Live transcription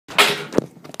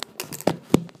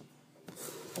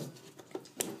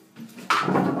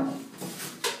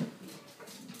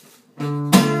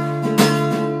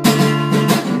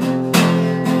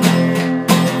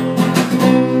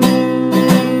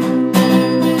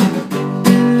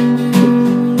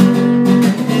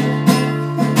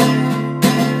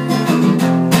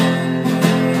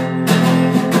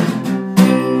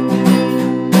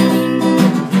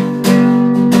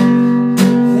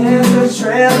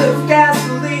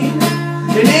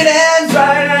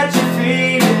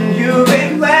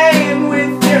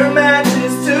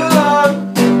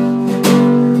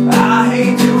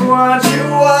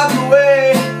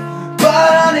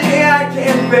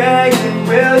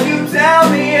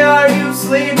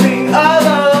sleeping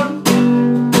alone.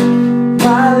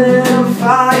 My little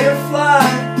firefly,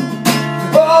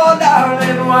 oh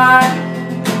darling, why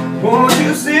won't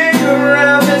you stick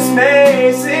around this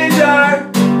mason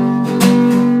jar?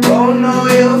 Oh no,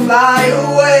 you'll fly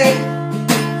away,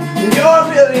 and your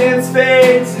brilliance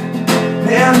fades,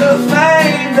 and the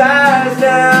flame dies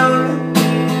down.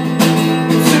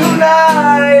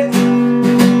 Tonight,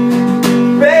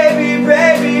 baby,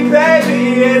 baby, baby,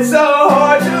 it's so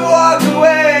hard to walk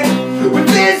away with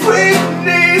these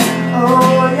weaknesses.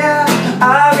 Oh yeah,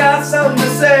 I got something to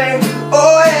say.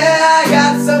 Oh yeah, I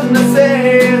got something to say.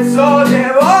 It's so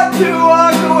damn hard to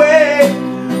walk away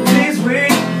with these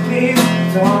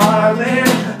weaknesses, darling.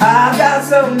 I've got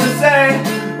something to say.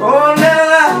 Oh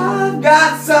now I've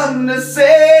got something to say.